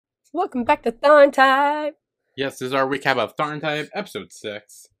Welcome back to TharnType. Yes, this is our recap of TharnType, episode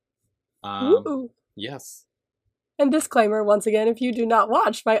 6. Woo! Yes. And disclaimer, once again, if you do not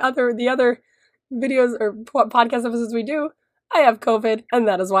watch the other videos or podcast episodes we do, I have COVID, and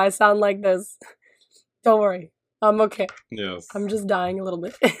that is why I sound like this. Don't worry. I'm okay. Yes. I'm just dying a little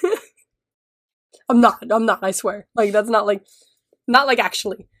bit. I'm not, I swear. Like, that's not like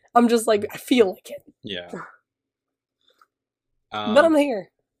actually. I'm just like, I feel like it. Yeah. But I'm here.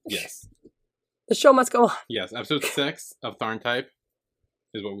 Yes. The show must go on. Yes, episode 6 of TharnType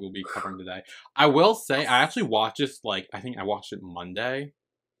is what we'll be covering today. I will say, I actually watched this, I think I watched it Monday.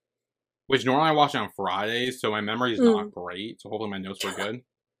 Which normally I watch it on Fridays, so my memory is not great. So hopefully my notes were good.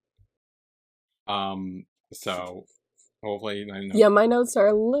 So hopefully I know. Yeah, my notes are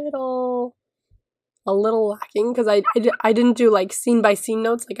a little lacking because I didn't do like scene by scene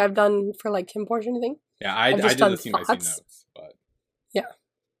notes like I've done for like Kim Portion thing. Yeah, I did the scene by scene notes, but yeah,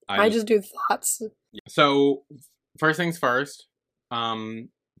 I just do thoughts. So first things first,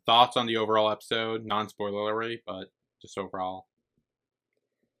 thoughts on the overall episode, non-spoiler alert, but just overall.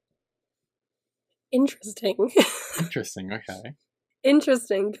 Interesting. Interesting. Okay.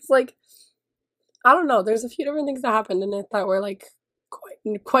 Interesting, because like I don't know, there's a few different things that happened in it that were like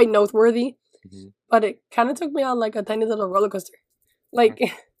quite noteworthy. Mm-hmm. But it kind of took me on like a tiny little roller coaster. Like,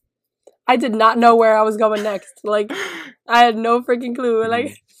 I did not know where I was going next. Like, I had no freaking clue.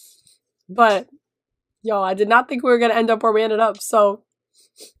 Like, but yo, I did not think we were gonna end up where we ended up. So,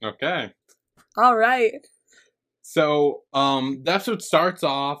 okay, all right. So, the episode starts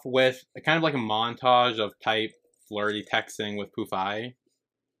off with kind of like a montage of Type flirty texting with Pufai.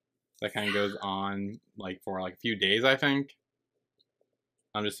 That kind of goes on like for like a few days, I think.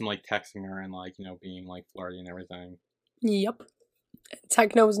 I'm just like texting her and like, you know, being like flirty and everything. Yep.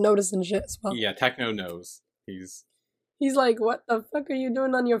 Techno was noticing shit as well. Yeah, Techno knows. He's like, what the fuck are you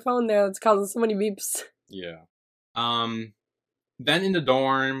doing on your phone there? It's causing so many beeps. Yeah. Then in the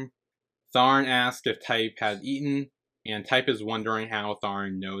dorm, Tharn asks if Type has eaten, and Type is wondering how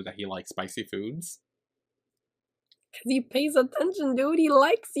Tharn knows that he likes spicy foods. Because he pays attention, dude. He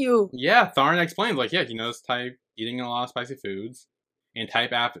likes you. Yeah, Tharn explains, like, yeah, he knows Type eating a lot of spicy foods. And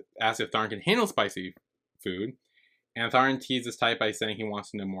Type asks if Tharn can handle spicy food. And Tharn teases Type by saying he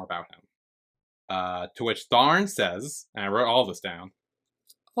wants to know more about him. To which Tharn says, and I wrote all this down.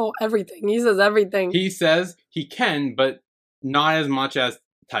 Oh, everything. He says everything. He says he can, but not as much as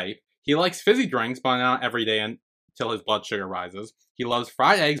Type. He likes fizzy drinks, but not every day until his blood sugar rises. He loves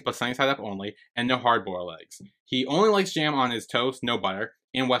fried eggs, but sunny side up only, and no hard-boiled eggs. He only likes jam on his toast, no butter,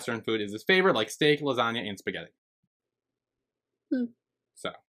 and Western food is his favorite, like steak, lasagna, and spaghetti.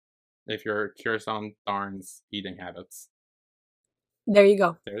 So, if you're curious on Tharn's eating habits. There you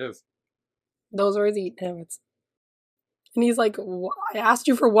go. There it is. Those are his eating habits. And he's like, I asked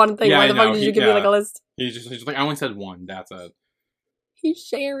you for one thing. Why the fuck did you give me like a list? He's just like, I only said one. That's it. He's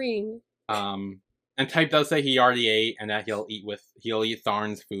sharing. And Type does say he already ate and that he'll eat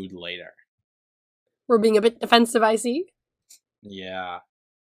Tharn's food later. We're being a bit defensive, I see. Yeah.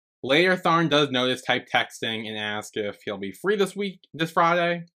 Later, Tharn does notice Type texting and asks if he'll be free this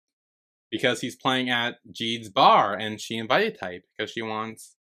Friday, because he's playing at Jeed's bar and she invited Type because she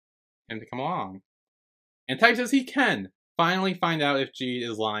wants him to come along. And Type says he can finally find out if Jeed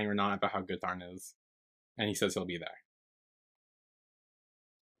is lying or not about how good Tharn is. And he says he'll be there.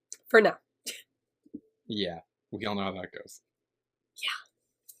 For now. Yeah, we all know how that goes.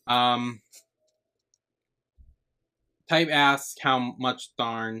 Yeah. Type asks how much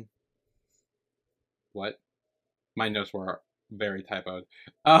Tharn... What? My notes were very typoed.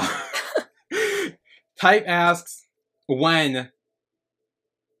 Type asks when...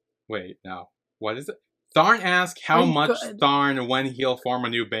 Wait, no. What is it? Tharn asks how much Tharn when he'll form a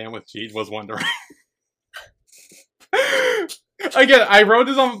new band with Jeed was wondering. Again, I wrote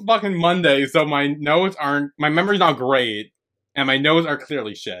this on fucking Monday, so my memory's not great, and my notes are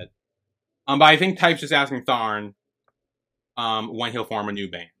clearly shit. But I think Type's just asking Tharn, when he'll form a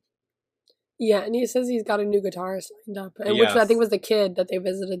new band. Yeah, and he says he's got a new guitarist lined up, and which I think was the kid that they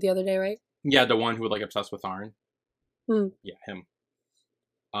visited the other day, right? Yeah, the one who was like obsessed with Tharn. Yeah, him.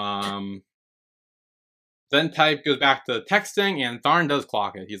 Then Type goes back to texting, and Tharn does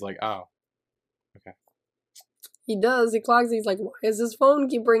clock it. He's like, oh, okay. He does. He clocks it. He's like, why is his phone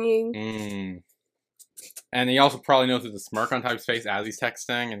keep ringing? And he also probably notices the smirk on Type's face as he's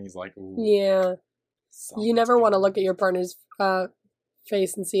texting, and he's like, ooh. Yeah. You never want to look at your partner's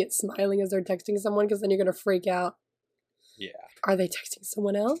face and see it smiling as they're texting someone, because then you're going to freak out. Yeah. Are they texting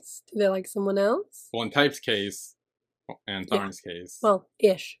someone else? Do they like someone else? Well, in Type's case, and Tharn's case. Well,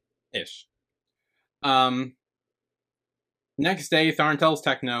 ish. Next day, Tharn tells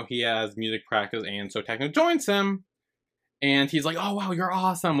Techno he has music practice, and so Techno joins him. And he's like, oh, wow, you're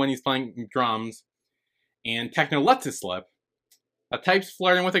awesome when he's playing drums. And Techno lets it slip. Type's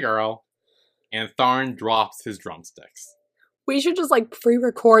flirting with a girl. And Tharn drops his drumsticks. We should just, like,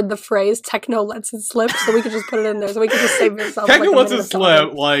 pre-record the phrase Techno lets it slip so we could just put it in there so we could just save ourselves. Techno lets it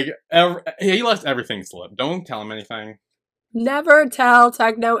slip. Like, he lets everything slip. Don't tell him anything. Never tell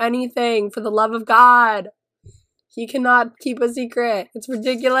Techno anything, for the love of God. He cannot keep a secret. It's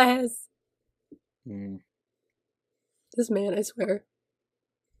ridiculous. This man, I swear.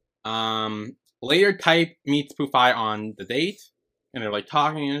 Later, Type meets Pufai on the date, and they're like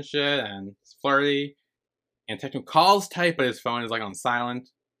talking and shit, and it's flirty. And Techno calls Type, but his phone is like on silent,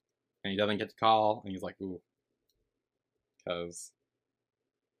 and he doesn't get the call, and he's like, ooh. Because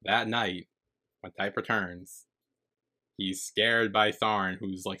that night, when Type returns, he's scared by Tharn,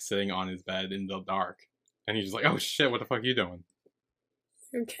 who's like sitting on his bed in the dark. And he's just like, oh shit, what the fuck are you doing?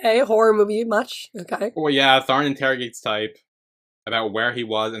 Okay, horror movie much? Okay. Well, yeah, Tharn interrogates Type about where he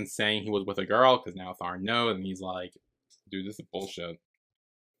was and saying he was with a girl, because now Tharn knows, and he's like, dude, this is bullshit.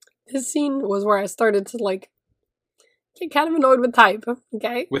 This scene was where I started to, like, get kind of annoyed with Type,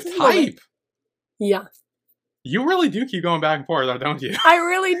 okay? With Type? Yeah. You really do keep going back and forth, don't you? I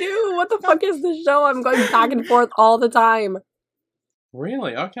really do! What the fuck is this show? I'm going back and forth all the time.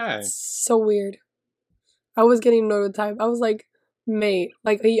 Really? Okay. It's so weird. I was getting annoyed with Type. I was like, mate,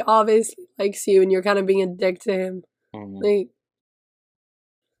 like, he obviously likes you and you're kind of being a dick to him. Like,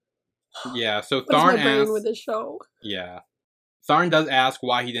 yeah, so what's Tharn my brain asks... with this show? Yeah. Tharn does ask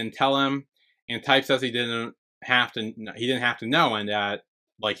why he didn't tell him, and Type says he didn't have to know, and that,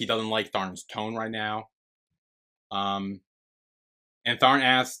 like, he doesn't like Tharn's tone right now. And Tharn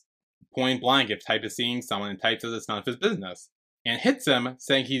asks point blank if Type is seeing someone, and Type says it's none of his business, and hits him,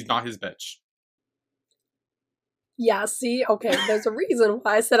 saying he's not his bitch. Yeah, see? Okay, there's a reason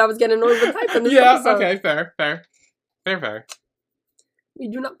why I said I was getting annoyed with Type in this episode. Okay, fair. We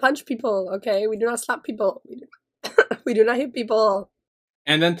do not punch people, okay? We do not slap people. We do not hit people.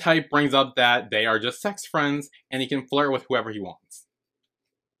 And then Type brings up that they are just sex friends, and he can flirt with whoever he wants.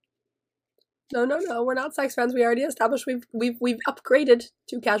 No, we're not sex friends. We already established we've upgraded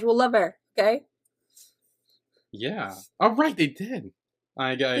to casual lover, okay? Yeah. Oh, right, they did.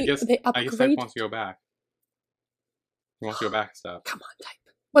 I guess Type wants to go back. He wants to go back and stuff. Come on, Type.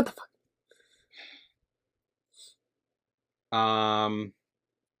 What the fuck?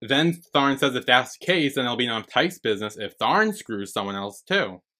 Then Tharn says if that's the case, then it'll be none of Type's business if Tharn screws someone else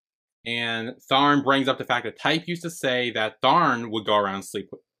too. And Tharn brings up the fact that Type used to say that Tharn would go around sleep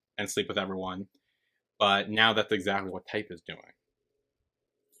with everyone, but now that's exactly what Type is doing.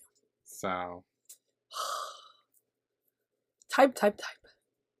 So, Type.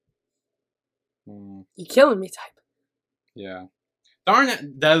 You're killing me, Type. Yeah.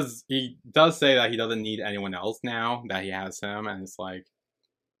 Tharn does say that he doesn't need anyone else now that he has him, and it's like,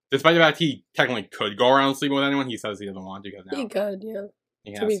 despite the fact he technically could go around sleeping with anyone, he says he doesn't want to because now he could, yeah.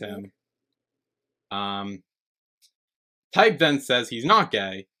 He has him. Type then says he's not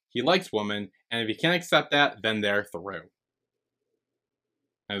gay, he likes women, and if he can't accept that, then they're through.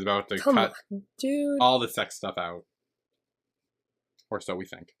 And he's about to cut all the sex stuff out. Or so we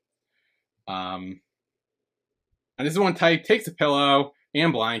think. And this is when Type takes a pillow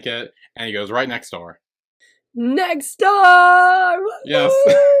and blanket, and he goes right next door. Next door! Yes.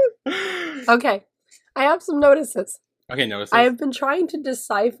 Okay. I have some notices. Okay, notices. I have been trying to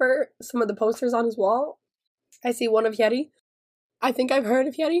decipher some of the posters on his wall. I see one of Yeti. I think I've heard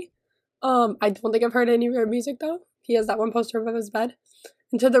of Yeti. I don't think I've heard any of their music, though. He has that one poster above his bed.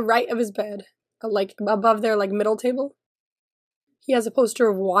 And to the right of his bed, like above their like middle table, he has a poster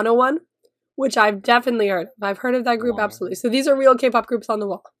of 101. Which I've definitely heard of. I've heard of that group, absolutely. So these are real K-pop groups on the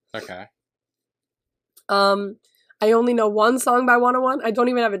wall. Okay. I only know one song by 101. I don't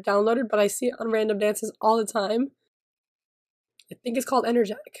even have it downloaded, but I see it on random dances all the time. I think it's called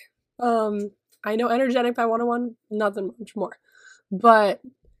Energetic. I know Energetic by 101, nothing much more. But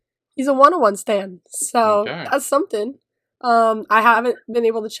he's a 101 stan, so that's something. I haven't been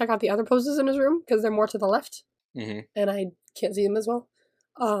able to check out the other posters in his room, because they're more to the left. Mm-hmm. And I can't see them as well.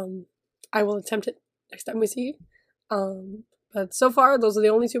 I will attempt it next time we see you. But so far, those are the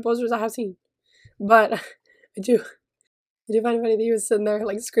only two posters I have seen. But I do find it funny that he was sitting there,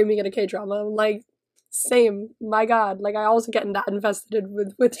 like, screaming at a K-drama. I'm like, same. My God. Like, I also get that infested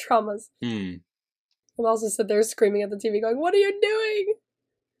with traumas. I'm also sit there screaming at the TV going, what are you doing?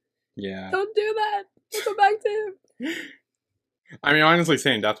 Yeah. Don't do that. Don't go back to him. I mean, honestly,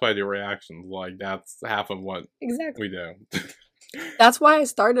 same. That's why I do reactions. Like, that's half of what we do. That's why I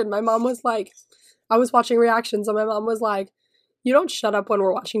started. My mom was like, I was watching reactions and my mom was like, you don't shut up when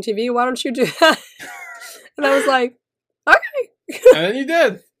we're watching TV. Why don't you do that? And I was like, okay. And then you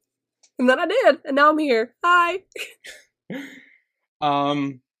did. And then I did. And now I'm here. Hi.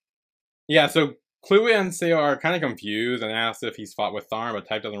 Yeah, so Chloe and Seo are kind of confused and ask if he's fought with Tharn, but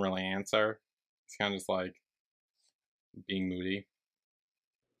Type doesn't really answer. He's kind of just like being moody.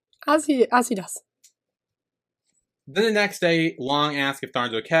 As he does. Then the next day, Long asks if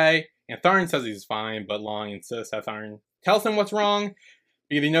Tharn's okay, and Tharn says he's fine, but Long insists that Tharn tells him what's wrong,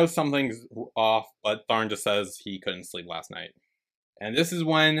 because he knows something's off, but Tharn just says he couldn't sleep last night. And this is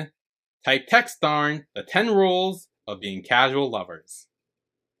when Type texts Tharn the 10 rules of being casual lovers.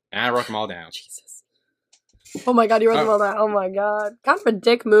 And I wrote them all down. Jesus. Oh my god, you wrote them all down. Oh my god. Kind of a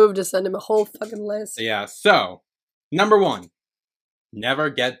dick move to send him a whole fucking list. Yeah, so, number 1, never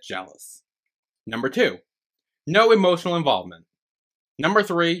get jealous. Number 2, no emotional involvement. Number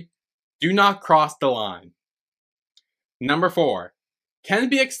 3, do not cross the line. Number 4, can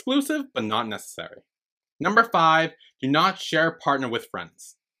be exclusive but not necessary. Number 5, do not share partner with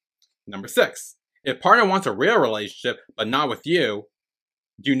friends. Number 6, if partner wants a real relationship but not with you,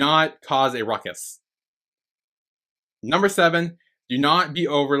 do not cause a ruckus. Number 7, do not be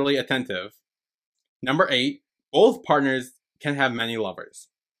overly attentive. Number 8, both partners can have many lovers.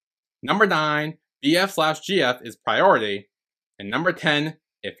 Number 9, BF/GF is priority. And number 10,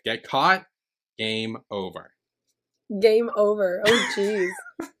 if get caught, game over. Game over. Oh jeez.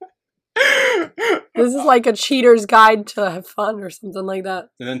 This is like a cheater's guide to have fun or something like that.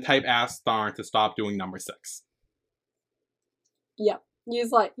 And then Type asks Tharn to stop doing number 6. Yeah.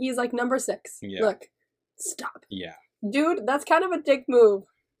 He's like number 6. Yeah. Look. Stop. Yeah. Dude, that's kind of a dick move.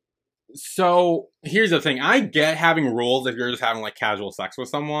 So, here's the thing. I get having rules if you're just having, like, casual sex with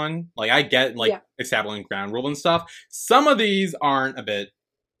someone. Like, I get, like, establishing ground rules and stuff. Some of these are a bit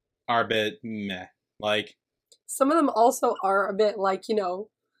meh. Like, some of them also are a bit, like, cheaty.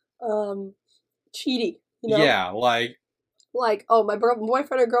 You know? Yeah, like, oh, my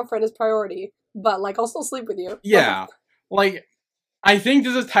boyfriend or girlfriend is priority, but, like, I'll still sleep with you. Yeah. Like, I think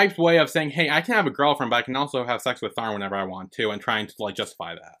this is Type's way of saying, hey, I can have a girlfriend, but I can also have sex with Tharn whenever I want to, and trying to, like,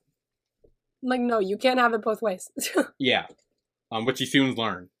 justify that. Like, no, you can't have it both ways. Yeah. Which he soon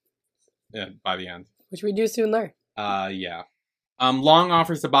learned. Yeah, by the end. Which we do soon learn. Yeah. Long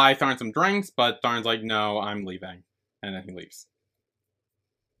offers to buy Tharn some drinks, but Tharn's like, no, I'm leaving. And then he leaves.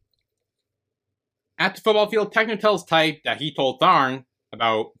 At the football field, Techno tells Type that he told Tharn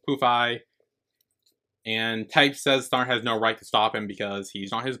about Pufai, and Type says Tharn has no right to stop him because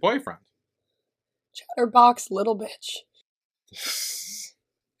he's not his boyfriend. Chatterbox little bitch.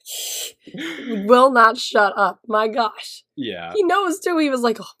 Will not shut up. My gosh. Yeah. He knows too. He was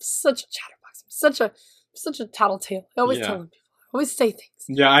like, oh, I'm such a chatterbox. I'm such a tattletale. I always tell him people. I always say things.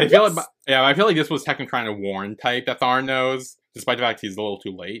 Yeah, I feel like this was Techno trying to warn Type that Tharn knows, despite the fact he's a little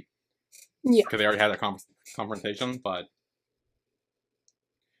too late. Yeah. Because they already had that confrontation, but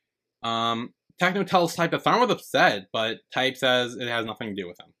Techno tells Type that Tharn was upset, but Type says it has nothing to do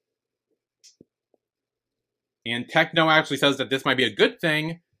with him. And Techno actually says that this might be a good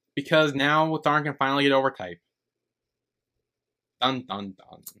thing, because now Tharn can finally get over Type. Dun dun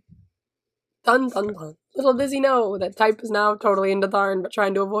dun. Dun dun dun. Little does he know that Type is now totally into Tharn, but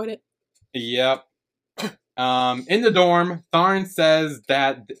trying to avoid it. Yep. In the dorm, Tharn says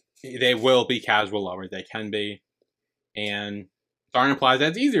that they will be casual lovers. They can be. And Tharn implies that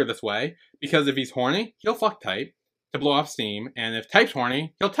it's easier this way, because if he's horny, he'll fuck Type to blow off steam, and if Type's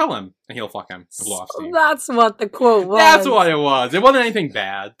horny, he'll tell him, and he'll fuck him to blow off steam. That's what the quote was. That's what it was. It wasn't anything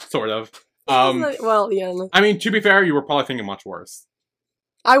bad, sort of. Well, yeah. I mean, to be fair, you were probably thinking much worse.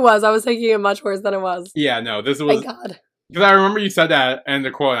 I was thinking it much worse than it was. Yeah, no, this was... Thank God. Because I remember you said that in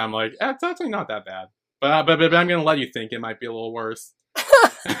the quote, and I'm like, it's actually not that bad. But I'm going to let you think it might be a little worse.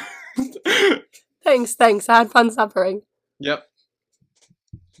 Thanks. I had fun suffering. Yep.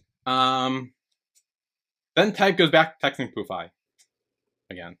 Then Type goes back to texting Pufai.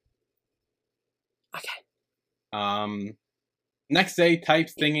 Again. Okay. Next day,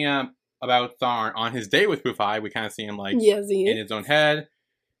 Type's thinking about Tharn on his date with Pufai. We kind of see him, like, in his own head.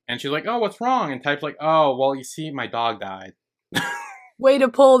 And she's like, oh, what's wrong? And Type's like, oh, well, you see, my dog died. Way to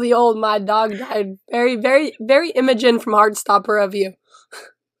pull the old my dog died. Very, very, very Imogen from Heartstopper of you.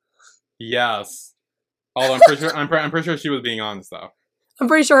 Yes. Although I'm pretty sure she was being honest, though. I'm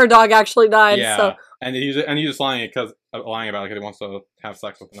pretty sure her dog actually died. Yeah, so. and he's just lying about it because he wants to have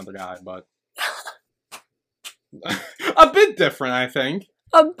sex with another guy, but a bit different, I think.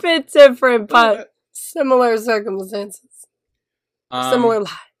 A bit different, but similar circumstances. Similar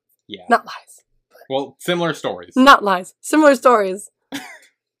lies. Yeah. Not lies. Well, similar stories. Not lies. Similar stories.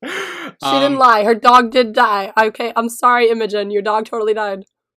 She didn't lie. Her dog did die. Okay, I'm sorry, Imogen. Your dog totally died.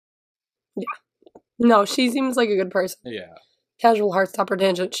 Yeah. No, she seems like a good person. Yeah. Casual heartstopper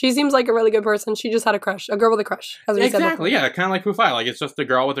tangent. She seems like a really good person. She just had a crush. A girl with a crush. As we said before. Yeah. Kind of like Pufai. Like, it's just a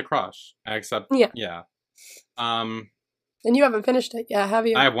girl with a crush. Except, yeah. And you haven't finished it yet, have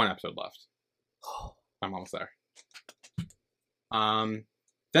you? I have one episode left. I'm almost there.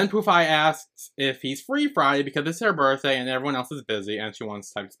 Then Pufai asks if he's free Friday because it's her birthday and everyone else is busy and she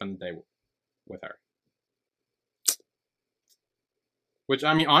wants time to spend the day with her. Which,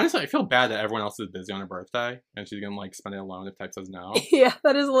 I mean, honestly, I feel bad that everyone else is busy on her birthday and she's gonna, like, spend it alone if Type says no. Yeah,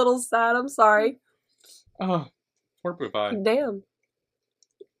 that is a little sad. I'm sorry. Oh, poor Pufai. Damn.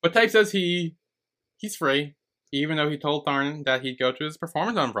 But Type says he's free, even though he told Tharn that he'd go to his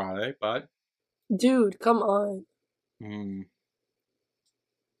performance on Friday, but... Dude, come on.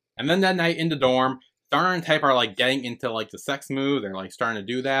 And then that night in the dorm, Tharn and Type are, like, getting into, like, the sex mood. They're, like, starting to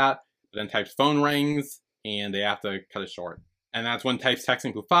do that. But then Type's phone rings, and they have to cut it short. And that's when Type's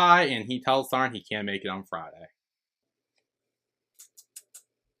texting Pufai, and he tells Tharn he can't make it on Friday.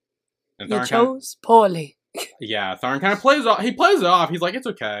 And you chose poorly. Yeah, Tharn kind of plays off. He plays it off. He's like, it's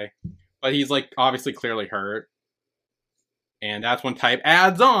okay. But he's, like, obviously clearly hurt. And that's when Type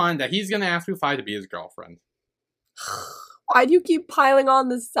adds on that he's going to ask Pufai to be his girlfriend. Why do you keep piling on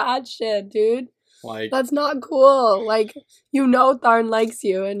the sad shit, dude? Like, that's not cool. Like, you know Tharn likes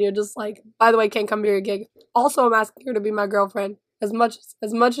you, and you're just like, by the way, can't come to your gig. Also, I'm asking her to be my girlfriend. As much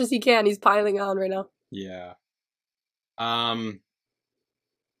as he can, he's piling on right now. Yeah. Yeah,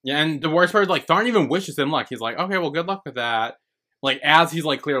 and the worst part is, like, Tharn even wishes him luck. He's like, okay, well, good luck with that. Like, as he's,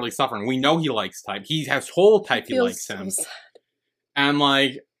 like, clearly suffering. We know he likes Type. He has told Type he likes him. So sad. And,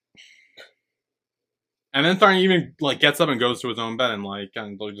 like... And then Tharn even, like, gets up and goes to his own bed and, like,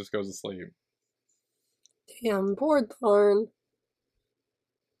 and just goes to sleep. Damn, poor Tharn.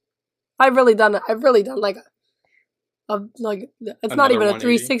 I've really done, like, it's not even a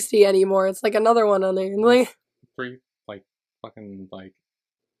 360 anymore. It's, like, another one on there. Like, fucking, like,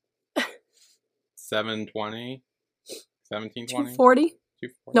 720? 1720? 240?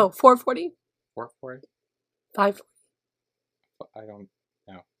 No, 440? 440? 540. I don't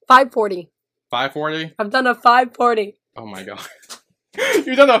know. 540. 540? I've done a 540. Oh my god.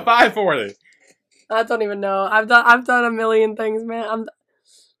 You've done a 540. I don't even know. I've done a million things, man.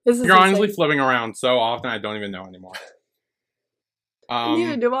 You're honestly flipping around so often I don't even know anymore.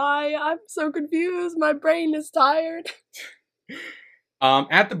 Neither do I. I'm so confused. My brain is tired.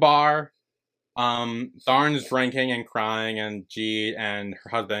 At the bar, Tharn's drinking and crying, and Jeed and her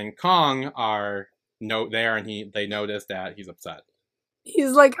husband Kong are there, and they notice that he's upset.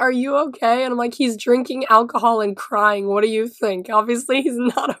 He's like, are you okay? And I'm like, he's drinking alcohol and crying. What do you think? Obviously, he's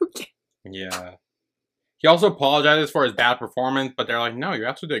not okay. Yeah. He also apologizes for his bad performance, but they're like, no, you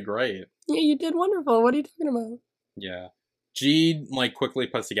actually did great. Yeah, you did wonderful. What are you talking about? Yeah. Jeed, like, quickly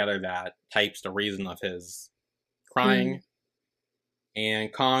puts together that Type's the reason of his crying.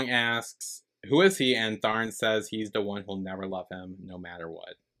 And Kong asks, who is he? And Tharn says he's the one who'll never love him, no matter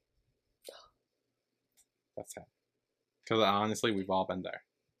what. That's sad. Because honestly, we've all been there.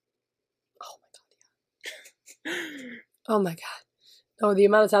 Oh my god, yeah. Oh my god. No, the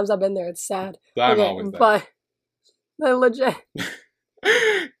amount of times I've been there, it's sad. I'm always there. But I legit.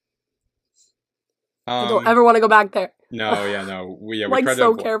 I don't ever want to go back there. No, yeah, no. We like, try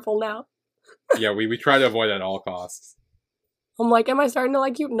so careful now. Yeah, we try to avoid it at all costs. I'm like, am I starting to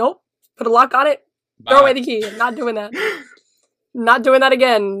like you? Nope. Put a lock on it. Bye. Throw away the key. I'm not doing that. Not doing that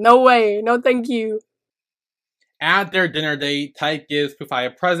again. No way. No thank you. At their dinner date, Type gives Pufai a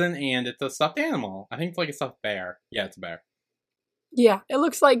present, and it's a stuffed animal. I think it's like a stuffed bear. Yeah, it's a bear. Yeah, it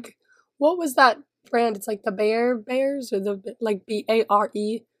looks like, what was that brand? It's like the Bears, or the, like, BARE,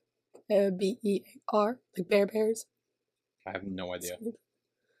 BEAR, like Bear Bears. I have no idea.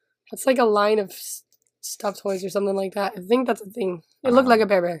 It's like a line of stuffed toys or something like that. I think that's a thing. It looked like a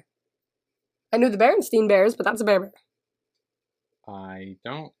bear. I knew the Berenstein Bears, but that's a bear. I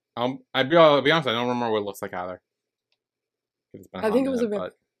don't. I'll be honest, I don't remember what it looks like either. I think it was a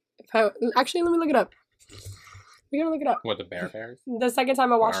bear. Actually, let me look it up. We're gonna look it up. What, the Bears? The second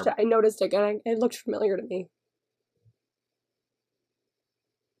time I watched it, I noticed it, and it looked familiar to me.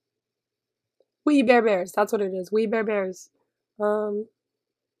 We Bear Bears. That's what it is. We Bear Bears.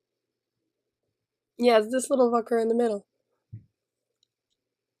 Yeah, it's this little fucker in the middle.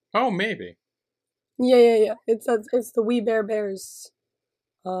 Oh, maybe. Yeah. It's the We Bear Bears.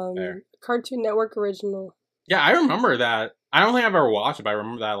 Cartoon Network original. Yeah, I remember that. I don't think I've ever watched it, but I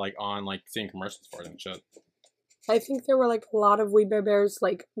remember that, like, on, like, seeing commercials for it and shit. I think there were, like, a lot of We Bear Bears,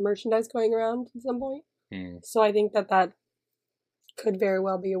 like, merchandise going around at some point. So I think that Could very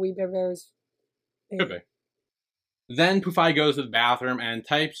well be a wee bit bears. Could be. Then Pufai goes to the bathroom and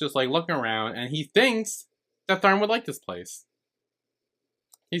Type's just like looking around and he thinks that Tharn would like this place.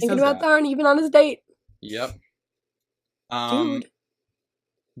 He Thinking says about that. Tharn even on his date. Yep. Dude.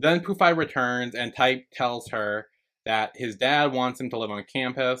 Then Pufai returns and Type tells her that his dad wants him to live on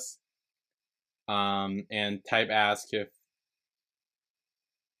campus. And Type asks if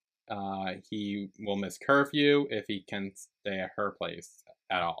he will miss curfew if he can stay at her place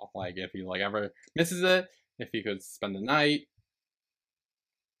at all. Like if he like ever misses it, if he could spend the night.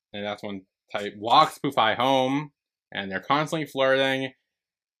 And that's when Type walks Pufai home and they're constantly flirting.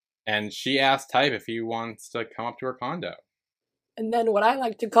 And she asks Type if he wants to come up to her condo. And then what I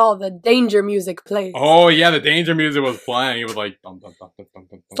like to call the danger music plays. Oh yeah, the danger music was playing. It was like dun dun dun dun dun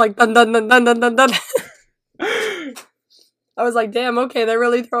dun. It's like dun dun dun dun dun dun dun. I was like, damn, okay, they're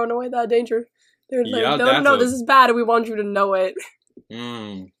really throwing away that danger. They're like, no, this is bad and we want you to know it.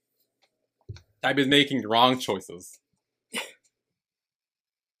 Type is making wrong choices.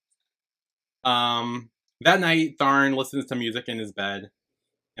 That night, Tharn listens to music in his bed.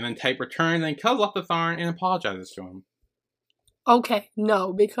 And then Type returns and cuddles up to Tharn and apologizes to him. Okay,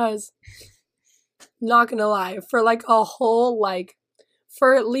 no, because, not gonna lie, for like a whole, like,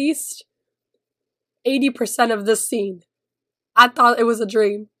 for at least 80% of this scene, I thought it was a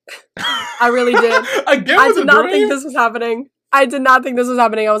dream. I really did. I did not think this was happening. I did not think this was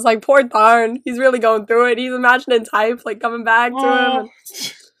happening. I was like, poor Tharn. He's really going through it. He's imagining Type, like, coming back to him. And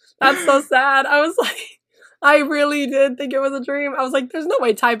that's so sad. I was like, I really did think it was a dream. I was like, there's no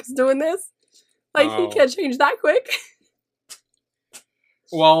way Type is doing this. Like, he can't change that quick.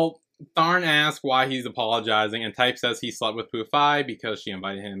 Well, Tharn asks why he's apologizing, and Type says he slept with Pufai because she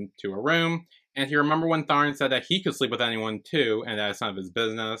invited him to her room. And he remembered when Tharn said that he could sleep with anyone too, and that it's none of his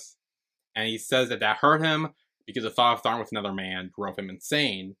business. And he says that hurt him because the thought of Tharn with another man drove him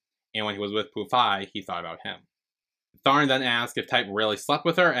insane. And when he was with Pufai, he thought about him. Tharn then asks if Type really slept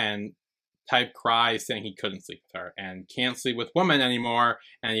with her, and Type cries saying he couldn't sleep with her and can't sleep with women anymore,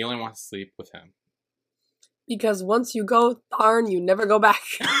 and he only wants to sleep with him. Because once you go, Tharn, you never go back.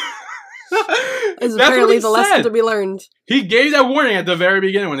 Is apparently the lesson to be learned. He gave that warning at the very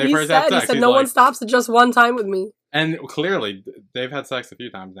beginning when they first had sex. He said, no one stops at just one time with me. And clearly, they've had sex a few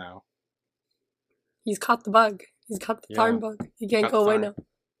times now. He's caught the bug. He's caught the Tharn bug. He can't go away now.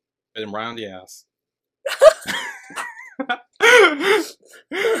 Bit him round the ass.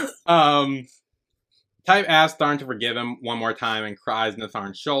 Type asks Tharn to forgive him one more time and cries into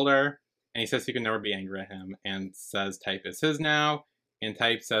Tharn's shoulder. And he says he can never be angry at him and says Type is his now. And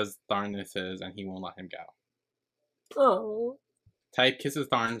Type says Tharn is his and he won't let him go. Oh. Type kisses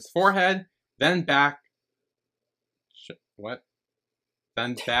Tharn's forehead, then back... what?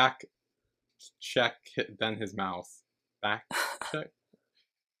 Then back check, then his mouth. Back check?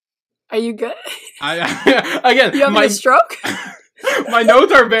 Are you good? Again, you having a stroke? My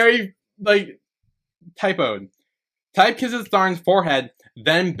notes are very, like, typoed. Type kisses Tharn's forehead,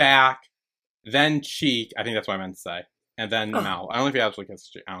 then back, then cheek. I think that's what I meant to say. And then mouth. I don't know if he actually kisses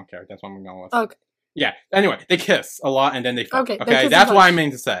cheek. I don't care. That's what I'm going with. Okay. Yeah. Anyway, they kiss a lot and then they fuck. Okay. That's what I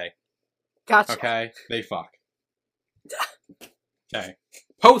meant to say. Gotcha. Okay. They fuck. Okay.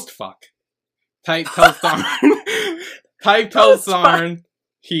 Post fuck. Type tells Tharn. Type tells Tharn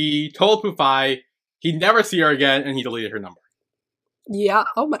he told Pufai he'd never see her again and he deleted her number. Yeah.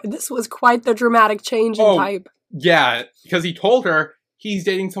 Oh my. This was quite the dramatic change in Type. Yeah, because he told her he's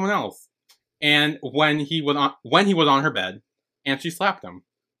dating someone else. And when he was on her bed, and she slapped him.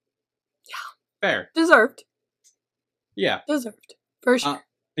 Yeah. Fair. Deserved. Yeah. Deserved. For sure.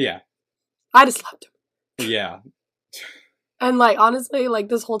 Yeah. I just slapped him. Yeah. And, like, honestly, like,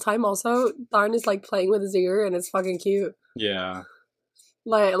 this whole time also, Tharn is, like, playing with his ear, and it's fucking cute. Yeah.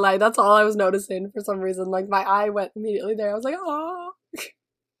 Like, that's all I was noticing for some reason. Like, my eye went immediately there. I was like, oh.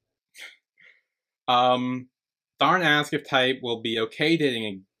 Tharn asks if Type will be okay dating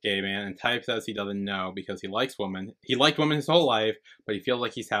a gay man, and Type says he doesn't know because he likes women. He liked women his whole life, but he feels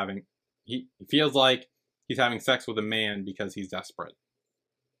like he's having sex with a man because he's desperate.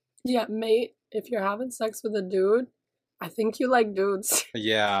 Yeah, mate, if you're having sex with a dude, I think you like dudes.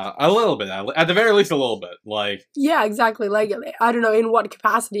 Yeah, a little bit. At the very least, a little bit. Like. Yeah, exactly. Like, I don't know in what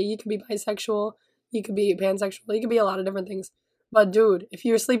capacity. You could be bisexual, you could be pansexual, you could be a lot of different things. But dude, if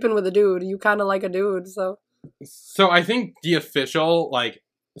you're sleeping with a dude, you kind of like a dude, so. So I think the official, like,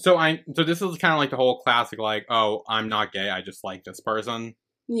 so this is kind of like the whole classic, like, oh, I'm not gay, I just like this person.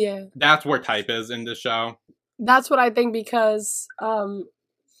 Yeah. That's where Type is in this show. That's what I think because, when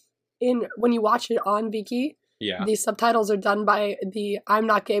you watch it on Viki, yeah, the subtitles are done by the I'm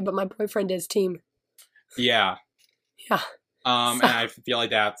not gay but my boyfriend is team. Yeah. Yeah. And I feel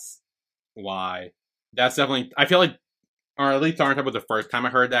like that's why. That's definitely. I feel like, or at least TharnType was the first time I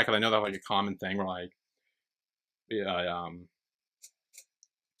heard that because I know that's like a common thing. Where like,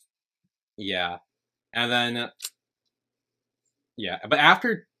 yeah, and then but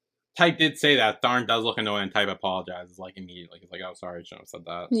after Type did say that, Tharn does look annoyed, and Type apologizes like immediately. He's like, "Oh, sorry, I shouldn't have said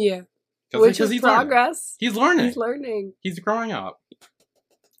that." Yeah, which is he's progress. Learning. He's learning. He's learning. He's growing up.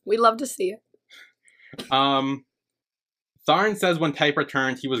 We love to see it. Tharn says when Type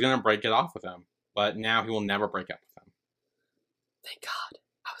returned, he was gonna break it off with him, but now he will never break up with him. Thank God.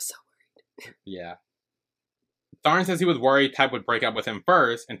 I was so worried. Yeah. Tharn says he was worried Type would break up with him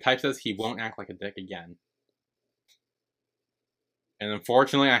first, and Type says he won't act like a dick again. And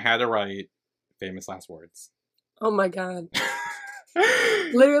unfortunately, I had to write famous last words. Oh my God.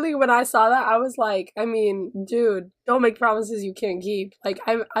 Literally, when I saw that, I was like, I mean, dude, don't make promises you can't keep. Like,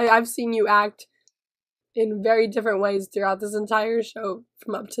 I've seen you act in very different ways throughout this entire show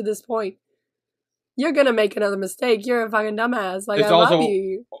from up to this point. You're gonna make another mistake. You're a fucking dumbass. Like, I love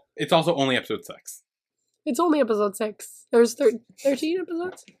you. It's also only episode 6. It's only episode 6. There's 13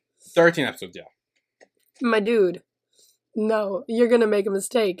 episodes? 13 episodes, yeah. My dude. No, you're gonna make a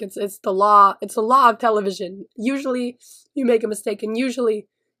mistake. It's the law. It's the law of television. Usually, you make a mistake, and usually,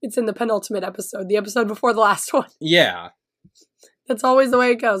 it's in the penultimate episode, the episode before the last one. Yeah. That's always the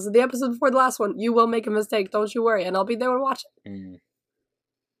way it goes. The episode before the last one, you will make a mistake. Don't you worry, and I'll be there to watch it. Mm.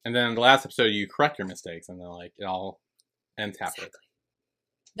 And then the last episode, you correct your mistakes, and then like it all ends happily. Exactly.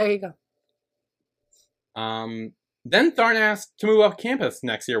 There you go. Then Tharn asked to move off campus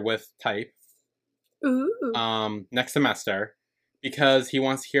next year with Type. Ooh. Next semester, because he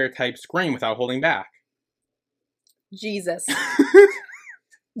wants to hear Type scream without holding back. Jesus.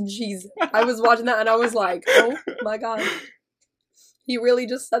 Jesus. I was watching that and I was like, oh my God. He really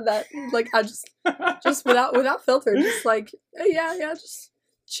just said that. Like, I just without filter, just like, yeah, just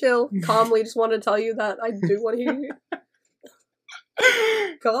chill, calmly, just want to tell you that I do want to hear you.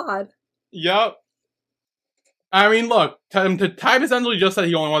 God. Yup. I mean, look, Type essentially just said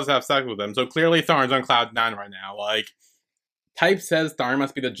he only wants to have sex with him, so clearly Tharn's on cloud 9 right now. Like, Type says Tharn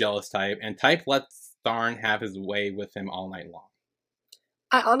must be the jealous type, and Type lets Tharn have his way with him all night long.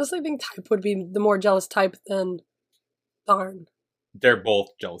 I honestly think Type would be the more jealous type than Tharn. They're both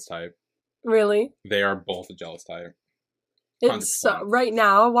jealous type. Really? They are both a jealous type. It's right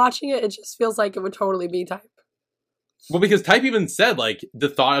now, watching it, it just feels like it would totally be Type. Well, because Type even said, like, the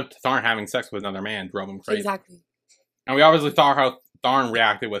thought of Tharn having sex with another man drove him crazy. Exactly. And we obviously saw how Tharn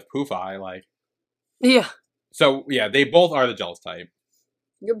reacted with Poof-Eye, like... Yeah. So, yeah, they both are the jealous type.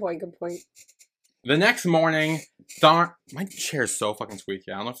 Good point. The next morning, Tharn... My chair's so fucking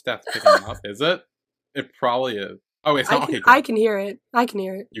squeaky. I don't know if that's picking up. Is it? It probably is. Oh, it's not. Okay, cool. I can hear it.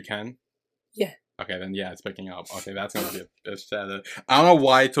 You can? Yeah. Okay, then yeah, it's picking up. Okay, that's gonna be a shadow. I don't know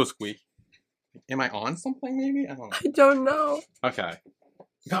why it's so squeaky. Am I on something, maybe? I don't know. I don't know. Okay.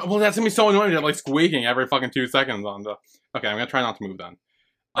 God, well, that's gonna be so annoying. They're like squeaking every fucking 2 seconds on the... Okay, I'm gonna try not to move then.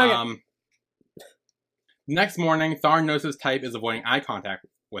 Okay. Next morning, Tharn notices Type is avoiding eye contact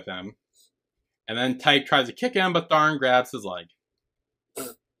with him. And then Type tries to kick him, but Tharn grabs his leg.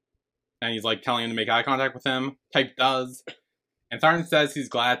 And he's like telling him to make eye contact with him. Type does. And Tharn says he's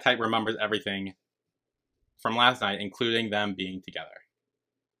glad Type remembers everything from last night, including them being together.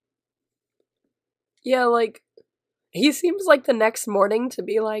 Yeah, like, he seems like the next morning to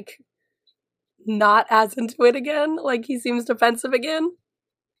be, like, not as into it again. Like, he seems defensive again.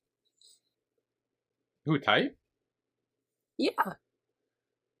 Who, Type? Yeah.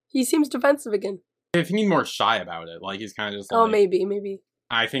 He seems defensive again. I think he's more shy about it. Like, he's kind of just like... Oh, maybe.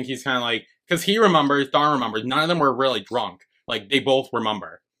 I think he's kind of like... Because he remembers, Tharn remembers, none of them were really drunk. Like, they both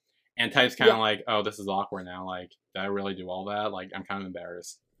remember. And Type's kind of like, oh, this is awkward now. Like, did I really do all that? Like, I'm kind of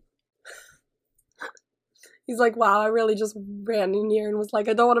embarrassed. He's like, wow, I really just ran in here and was like,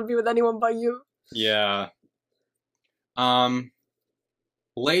 I don't want to be with anyone but you. Yeah.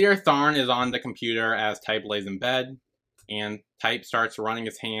 Later, Tharn is on the computer as Type lays in bed. And Type starts running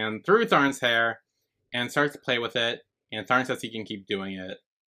his hand through Tharn's hair and starts to play with it. And Tharn says he can keep doing it.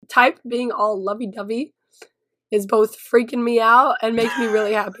 Type being all lovey-dovey is both freaking me out and making me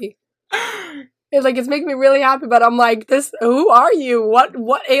really happy. It's making me really happy, but I'm like, who are you?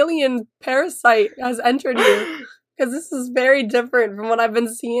 What alien parasite has entered you? Because this is very different from what I've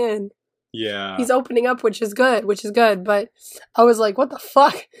been seeing. Yeah. He's opening up, which is good, but I was like, what the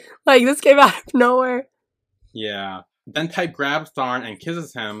fuck? Like, this came out of nowhere. Yeah. Then Type grabs Tharn and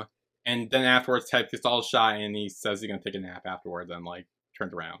kisses him, and then afterwards Type gets all shy and he says he's gonna take a nap afterwards and, like,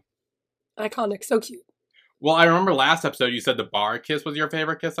 turns around. Iconic, so cute. Well, I remember last episode you said the bar kiss was your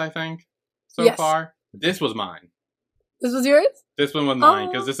favorite kiss, I think, so far. This was mine. This was yours? This one was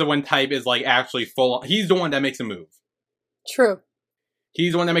mine, because this is when Type is, like, actually full... He's the one that makes a move. True.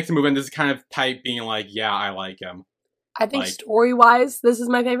 He's the one that makes a move, and this is kind of Type being like, yeah, I like him. I think story-wise, this is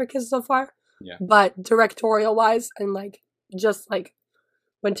my favorite kiss so far. Yeah. But directorial-wise, and, like, just, like,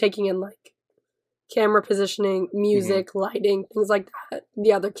 when taking in, like, camera positioning, music, lighting, things like that,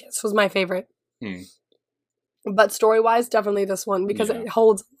 the other kiss was my favorite. But story-wise, definitely this one, because it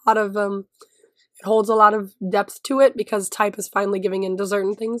holds a lot of depth to it, because Type is finally giving in to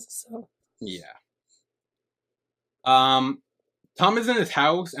certain things, so. Yeah. Tom is in his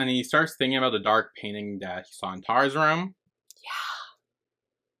house, and he starts thinking about the dark painting that he saw in Tar's room. Yeah.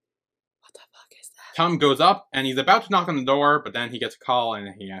 What the fuck is that? Tom goes up, and he's about to knock on the door, but then he gets a call,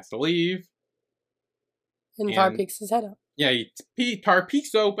 and he has to leave. And Tar peeks his head up. Yeah, Tar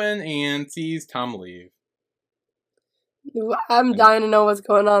peeks open and sees Tom leave. I'm dying to know what's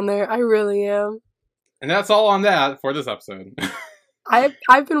going on there. I really am. And that's all on that for this episode.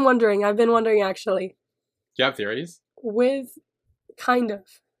 I've been wondering actually. Do you have theories? Kind of.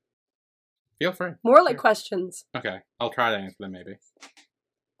 Feel free. More like questions. Okay, I'll try to answer them maybe.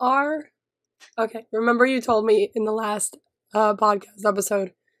 Okay, remember you told me in the last podcast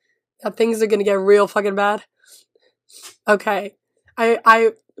episode that things are gonna get real fucking bad? Okay.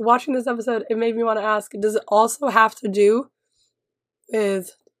 I watching this episode, it made me want to ask, does it also have to do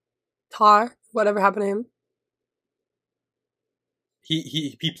with Tar, whatever happened to him?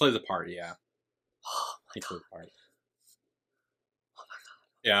 He plays a part, yeah. Oh my God. Part. Oh my God.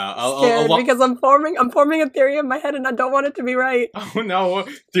 Yeah, I'm scared because I'm forming a theory in my head and I don't want it to be right. Oh no.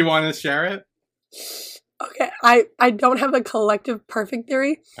 Do you want to share it? Okay, I don't have a collective perfect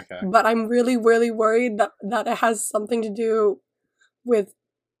theory. Okay. But I'm really, really worried that it has something to do with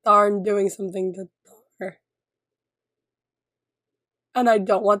Tharn doing something to Tar. And I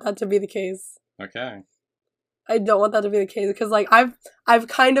don't want that to be the case. Okay. I don't want that to be the case because, like, I've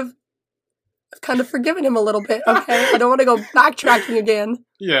kind of forgiven him a little bit. Okay, I don't want to go backtracking again.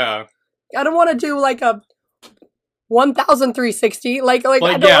 Yeah. I don't want to do like a 1,360. Like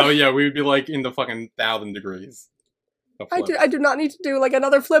yeah, we would be like in the fucking 1,000 degrees. I do not need to do like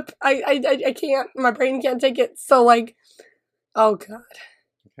another flip. I can't. My brain can't take it. So like, oh God.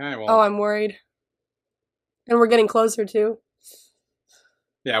 Okay. Well. Oh, I'm worried. And we're getting closer too.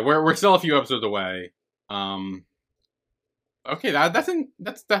 Yeah, we're still a few episodes away. Okay, that's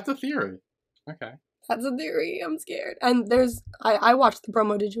a theory. Okay. That's a theory. I'm scared. And I watched the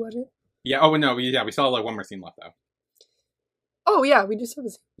promo. Did you watch it? Yeah. Oh no. We still have like one more scene left though. Oh yeah, we do still have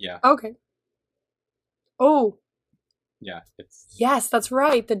a scene. Yeah. Okay. Oh. Yeah. Yes, that's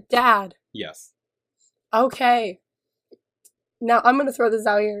right. The dad. Yes. Okay. Now I'm gonna throw this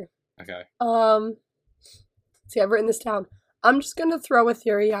out here. Okay. See, I've written this down. I'm just gonna throw a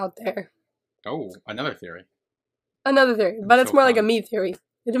theory out there. Oh, another theory. Another theory, but it's more like a me theory.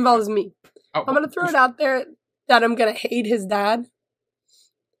 It involves me. Oh, I'm gonna throw it out there that I'm gonna hate his dad.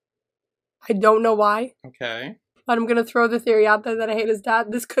 I don't know why. Okay. But I'm gonna throw the theory out there that I hate his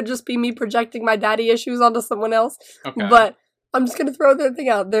dad. This could just be me projecting my daddy issues onto someone else. Okay. But I'm just gonna throw the thing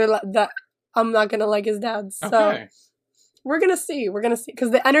out there that I'm not gonna like his dad. So okay. We're gonna see. Because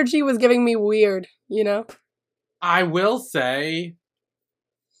the energy was giving me weird, you know? I will say,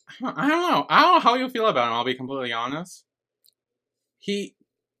 I don't know how you feel about him, I'll be completely honest.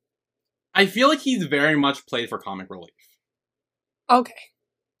 I feel like he's very much played for comic relief. Okay.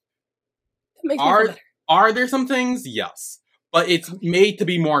 That makes me feel better. Are there some things? Yes. But it's made to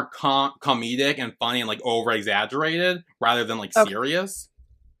be more comedic and funny and, like, over-exaggerated rather than, like, serious.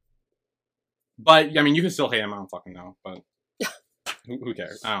 But, I mean, you can still hate him, I don't fucking know. But who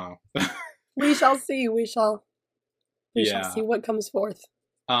cares? I don't know. We shall see. We shall see what comes forth.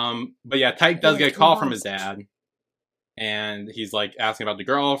 But yeah, Type does get a call from his dad. And he's, like, asking about the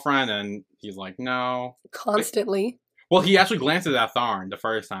girlfriend, and he's like, no. Constantly. Well, he actually glances at Tharn the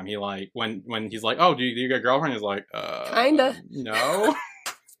first time. He, like, when he's like, oh, do you get a girlfriend? He's like, kinda. No.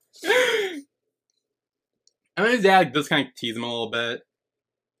 And then his dad does kind of tease him a little bit.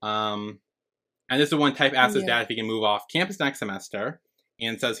 And this is when Type asks his dad if he can move off campus next semester,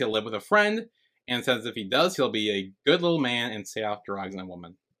 and says he'll live with a friend, and says if he does, he'll be a good little man and stay off drugs and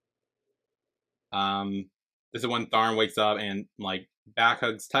women. This is when Tharn wakes up and, like, back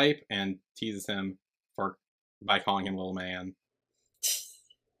hugs Type and teases him by calling him little man.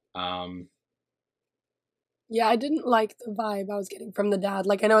 Yeah, I didn't like the vibe I was getting from the dad.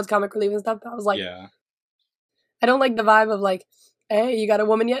 Like, I know it's comic relief and stuff, but I was like, I don't like the vibe of, like, hey, you got a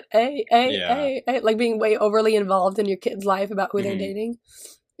woman yet? Hey. Like, being way overly involved in your kid's life about who they're dating.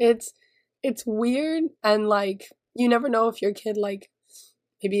 It's weird, and, like, you never know if your kid, like,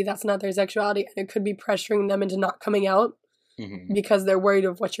 maybe that's not their sexuality, and it could be pressuring them into not coming out. because they're worried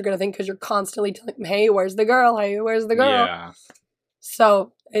of what you're going to think because you're constantly telling them, hey, where's the girl? Hey, where's the girl? Yeah.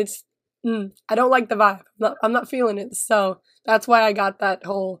 So it's, I don't like the vibe. I'm not feeling it. So that's why I got that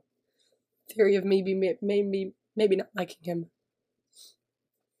whole theory of maybe not liking him.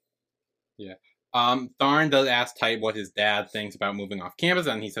 Yeah. Tharn does ask Type what his dad thinks about moving off campus,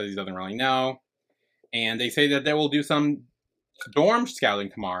 and he says he doesn't really know. And they say that they will do some dorm scouting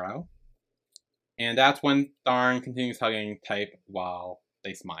tomorrow. And that's when Tharn continues hugging Type while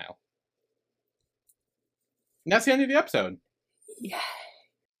they smile. And that's the end of the episode. Yeah.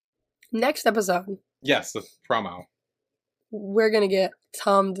 Next episode. Yes, the promo. We're going to get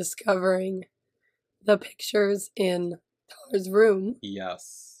Tom discovering the pictures in Tyler's room.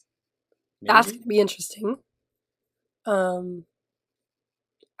 Yes. Maybe? That's going to be interesting. I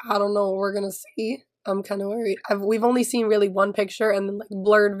don't know what we're going to see. I'm kind of worried. We've only seen really one picture and then like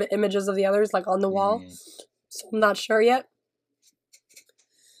blurred images of the others like on the wall. So I'm not sure yet.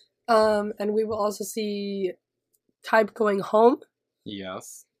 And we will also see Type going home.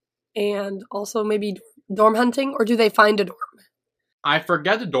 Yes. And also maybe dorm hunting, or do they find a dorm? I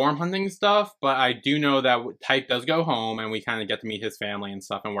forget the dorm hunting stuff, but I do know that Type does go home and we kind of get to meet his family and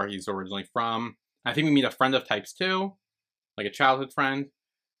stuff and where he's originally from. I think we meet a friend of Type's too, like a childhood friend.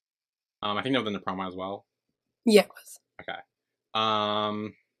 I think that was in the promo as well. Yeah, it was. Okay.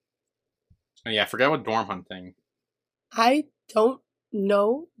 Yeah, I forget what dorm hunting. I don't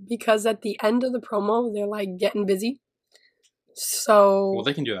know, because at the end of the promo, they're like getting busy. So. Well,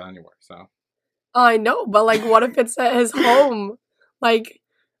 they can do that anywhere, so. I know, but like, what if it's at his home? Like,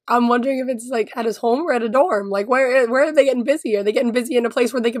 I'm wondering if it's like at his home or at a dorm. Like, where are they getting busy? Are they getting busy in a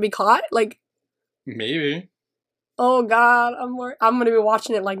place where they can be caught? Like. Maybe. Oh God, I'm gonna be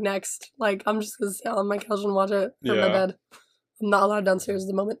watching it like next. Like, I'm just gonna sit on my couch and watch it from my bed. I'm not allowed downstairs at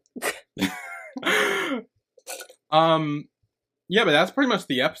the moment. Yeah, but that's pretty much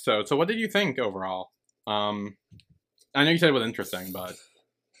the episode. So what did you think overall? I know you said it was interesting, but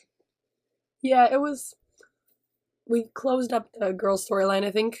yeah, it was. We closed up the girl storyline,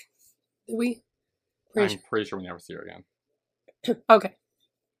 I think. Did we? I'm pretty sure we never see her again. Okay.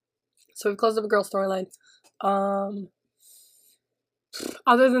 So we've closed up a girl storyline. Other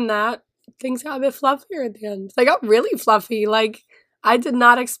than that, things got a bit fluffier at the end. They got really fluffy. Like, I did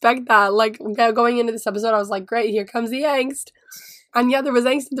not expect that. Like, going into this episode, I was like, great, here comes the angst. And yeah, there was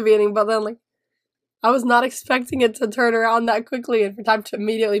angst at the beginning, but then, like, I was not expecting it to turn around that quickly and for time to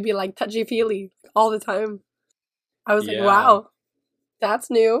immediately be, like, touchy-feely all the time. I was like, wow, that's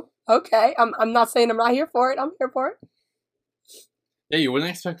new. Okay, I'm not saying I'm not here for it. I'm here for it. Yeah, you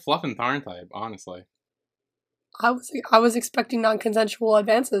wouldn't expect fluff in TharnType, honestly. I was expecting non-consensual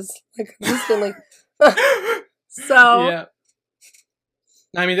advances, like, consistently. So yeah,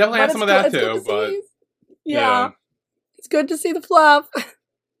 I mean, definitely have some of that too, but yeah, it's good to see the fluff.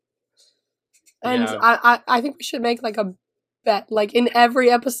 And I think we should make like a bet, like in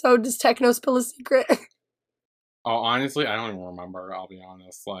every episode, does Techno spill a secret? Oh, honestly, I don't even remember. I'll be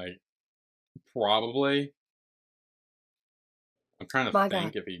honest, like probably. I'm trying to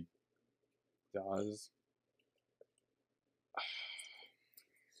think if he does.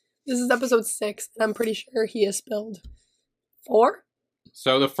 This is episode 6, and I'm pretty sure he has spilled 4.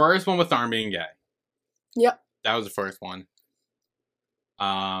 So the first one with Tharn being gay. Yep. That was the first one.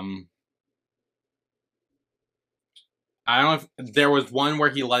 I don't know if there was one where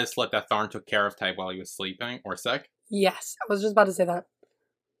he let it slip that Tharn took care of Type while he was sleeping or sick. Yes, I was just about to say that.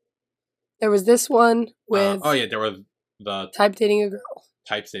 There was this one with. There was the Type dating a girl.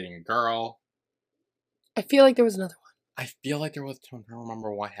 Type dating a girl. I feel like there was another one. I feel like there was. I don't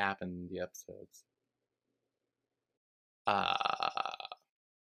remember what happened in the episodes.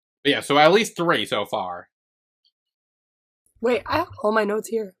 But yeah, so at least 3 so far. Wait, I have all my notes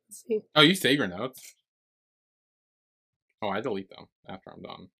here. Let's see. Oh, you save your notes? Oh, I delete them after I'm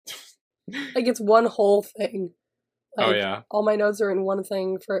done. Like, it's one whole thing. Like, oh, yeah. All my notes are in one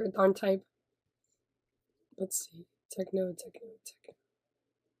thing for TharnType. Let's see. Techno.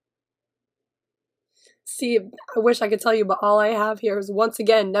 See, I wish I could tell you, but all I have here is, once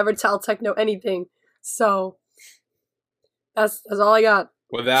again, never tell Techno anything. So, that's all I got.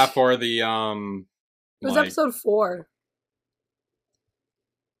 Was that for the, It was episode 4.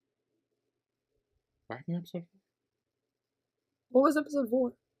 What happened in episode 4? What was episode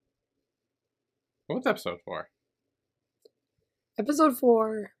 4? What was episode 4? Episode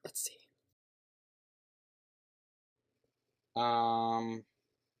 4, let's see.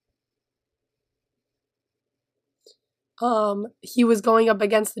 He was going up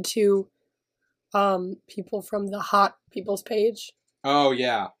against the 2 people from the Hot People's page. Oh,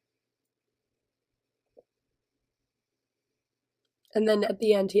 yeah. And then at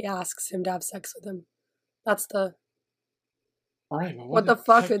the end, he asks him to have sex with him. That's the... All right, but what the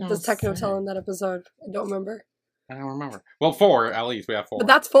fuck does Techno tell in that episode? I don't remember. I don't remember. Well, 4, at least. We have 4. But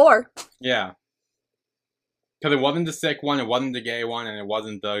that's 4. Yeah. Because it wasn't the sick one, it wasn't the gay one, and it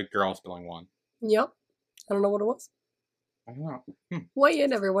wasn't the girl spilling one. Yep. I don't know what it was. I don't know. Weigh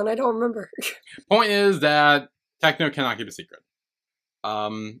in, everyone. I don't remember. Point is that Techno cannot keep a secret.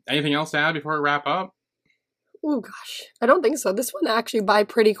 Anything else to add before we wrap up? Oh, gosh. I don't think so. This went actually by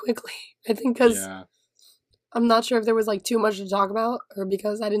pretty quickly. I think because I'm not sure if there was like too much to talk about or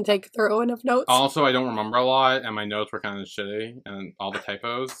because I didn't take thorough enough notes. Also, I don't remember a lot and my notes were kind of shitty and all the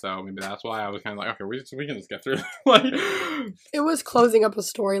typos, so maybe that's why I was kind of like, okay, we can just get through. Like, it was closing up a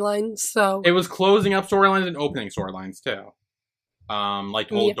storyline, so... It was closing up storylines and opening storylines, too. Like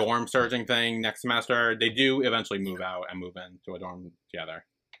the whole dorm surging thing next semester, they do eventually move out and move into a dorm together.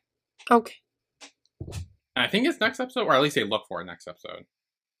 Okay. And I think it's next episode, or at least they look for it next episode.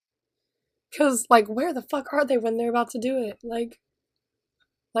 Because, like, where the fuck are they when they're about to do it? Like,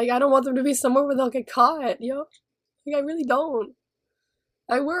 I don't want them to be somewhere where they'll get caught, yo. Like, I really don't.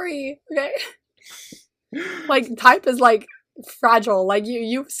 I worry, okay? Like, Type is, like, fragile. Like,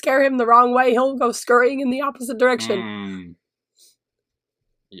 you scare him the wrong way, he'll go scurrying in the opposite direction.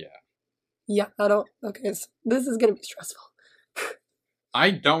 Yeah. Yeah, I don't... Okay, so this is gonna be stressful.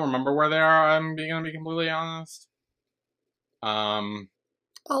 I don't remember where they are, I'm gonna be completely honest.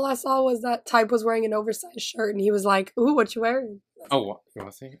 All I saw was that Type was wearing an oversized shirt, and he was like, ooh, what you wearing? Oh, what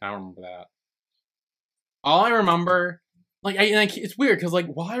was he? I don't remember that. All I remember... Like, it's weird, because, like,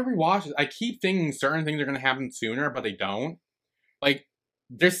 while I rewatch it, I keep thinking certain things are gonna happen sooner, but they don't. Like,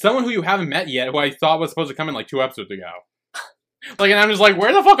 there's someone who you haven't met yet who I thought was supposed to come in, like, 2 episodes ago. Like, and I'm just like,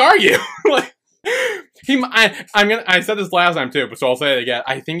 where the fuck are you? Like... I said this last time too, but so I'll say it again.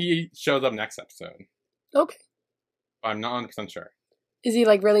 I think he shows up next episode. Okay. I'm not 100% sure. Is he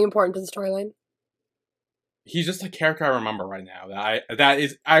like really important to the storyline? He's just a character I remember right now that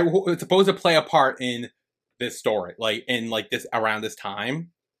is supposed to play a part in this story, like in like this around this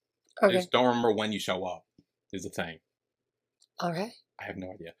time. Okay. I just don't remember when you show up. Is the thing. All right. I have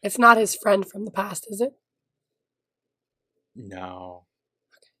no idea. It's not his friend from the past, is it? No.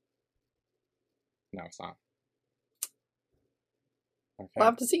 No, it's not. Okay. We'll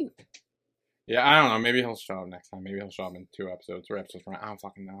have to see. Yeah, I don't know. Maybe he'll show up next time. Maybe he'll show up in 2 episodes, 3 episodes. I don't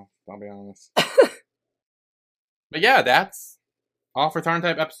fucking know. I'll be honest. But yeah, that's all for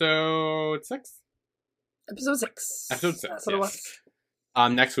TharnType episode 6. Episode 6. Episode 6. That's what it was.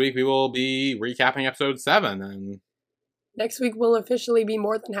 Next week we will be recapping episode 7, and next week we'll officially be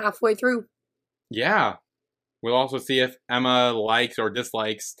more than halfway through. Yeah, we'll also see if Emma likes or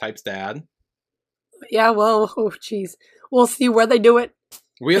dislikes Type's dad. Yeah, well, oh jeez, we'll see where they do it.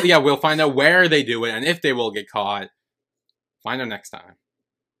 We'll find out where they do it and if they will get caught. Find out next time.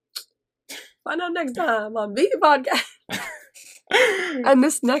 Find out next time on Beat Podcast. And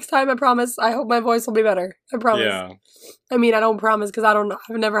this next time, I promise, I hope my voice will be better. I promise. Yeah. I mean, I don't promise because I don't know.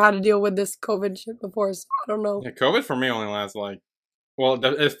 I've never had to deal with this COVID shit before, so I don't know. Yeah, COVID for me only lasts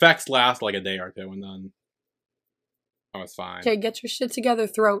the effects last like a day or 2 and then I was fine. Okay, get your shit together,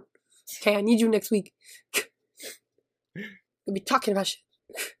 throat. Okay, I need you next week. We'll be talking about shit.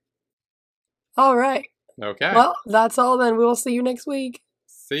 All right. Okay. Well, that's all then. We will see you next week.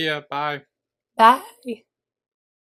 See ya. Bye. Bye.